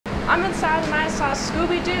I'm inside and I saw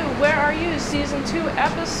Scooby-Doo, Where Are You? Season 2,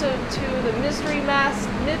 Episode 2, The Mystery Mask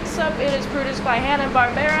Mix-Up. It is produced by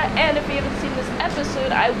Hanna-Barbera, and if you haven't seen this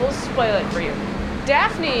episode, I will spoil it for you.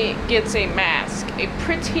 Daphne gets a mask, a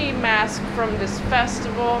pretty mask from this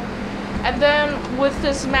festival, and then with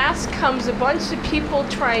this mask comes a bunch of people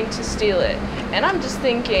trying to steal it. And I'm just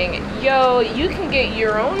thinking, yo, you can get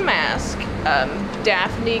your own mask.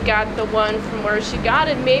 Daphne got the one from where she got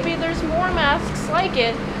it. Maybe there's more masks like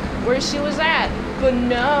it where she was at. But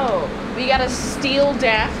no, we gotta steal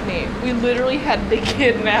Daphne. We literally had to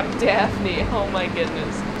kidnap Daphne. Oh my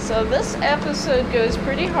goodness. So this episode goes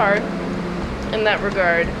pretty hard in that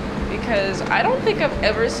regard, because I don't think I've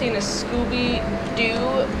ever seen a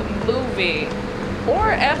Scooby-Doo movie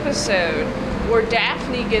or episode where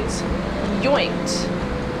Daphne gets yoinked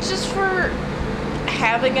just for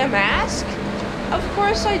having a mask. Of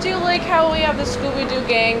course, I do like how we have the Scooby-Doo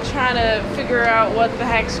gang trying to figure out what the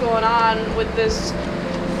heck's going on with this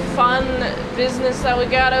fun business that we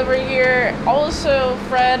got over here. Also,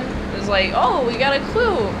 Fred is like, oh, we got a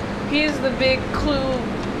clue. He's the big clue,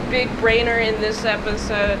 big brainer in this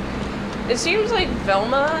episode. It seems like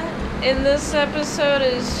Velma in this episode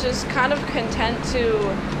is just kind of content to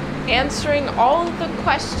answering all of the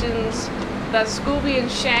questions that Scooby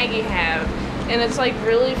and Shaggy have. And it's like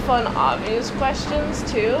really fun, obvious questions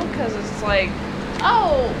too, because it's like,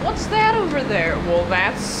 oh, what's that over there? Well,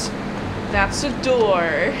 that's a door.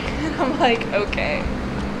 And I'm like, okay,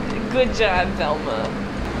 good job, Velma.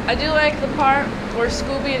 I do like the part where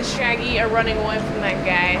Scooby and Shaggy are running away from that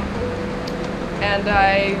guy, and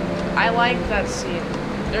I like that scene.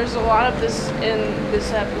 There's a lot of this in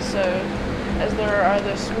this episode, as there are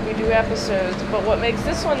other Scooby-Doo episodes, but what makes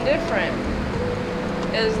this one different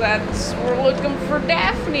is that we're looking for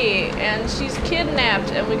Daphne, and she's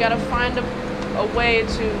kidnapped, and we gotta find a way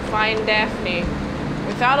to find Daphne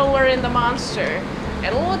without alerting the monster.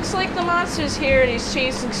 And it looks like the monster's here, and he's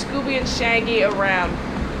chasing Scooby and Shaggy around.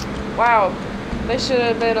 Wow, they should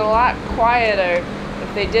have been a lot quieter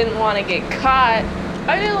if they didn't want to get caught.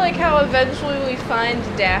 I do like how eventually we find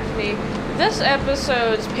Daphne. This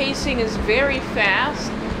episode's pacing is very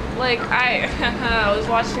fast. Like, I was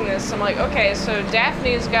watching this, I'm like, okay, so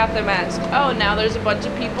Daphne's got the mask. Oh, now there's a bunch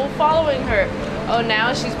of people following her. Oh,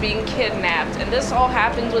 now she's being kidnapped. And this all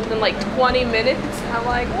happens within like 20 minutes. I'm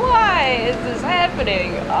like, why is this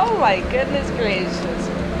happening? Oh my goodness gracious.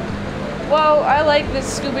 Well, I like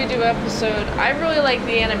this Scooby-Doo episode. I really like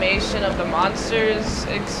the animation of the monsters,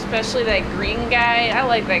 especially that green guy. I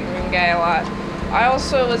like that green guy a lot. I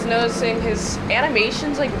also was noticing his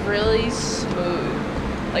animation's like really smooth.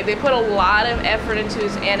 Like, they put a lot of effort into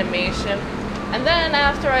his animation. And then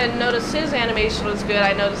after I noticed his animation was good,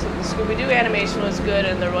 I noticed that the Scooby-Doo animation was good,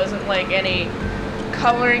 and there wasn't like any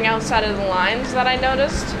coloring outside of the lines that I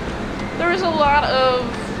noticed. There was a lot of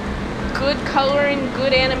good coloring,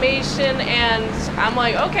 good animation, and I'm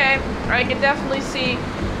like, okay, I can definitely see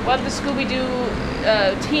what the Scooby-Doo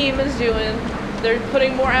team is doing. They're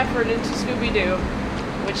putting more effort into Scooby-Doo,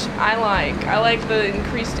 which I like. I like the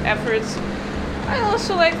increased efforts. I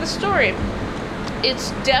also like the story.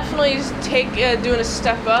 It's definitely doing a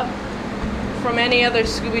step up from any other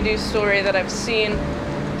Scooby-Doo story that I've seen.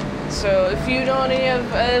 So if you know any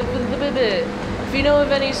of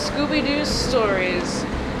any Scooby-Doo stories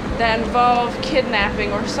that involve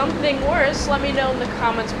kidnapping or something worse, let me know in the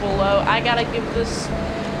comments below. I gotta give this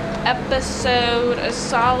episode a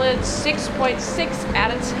solid 6.6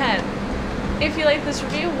 out of 10. If you like this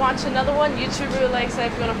review, watch another one. YouTube really likes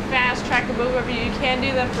that. If you want to fast track a movie review, you can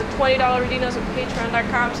do that for $20 redeemos at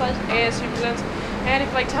patreon.com/ASEPresents. And if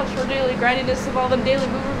you like to help support the daily grindiness of all them daily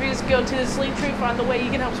movie reviews, go to this link tree, find the way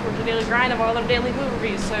you can help support the daily grind of all them daily movie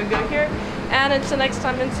reviews. So go here, and until next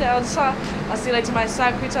time, I'll see you later, my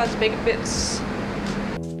side croutons, bacon bits.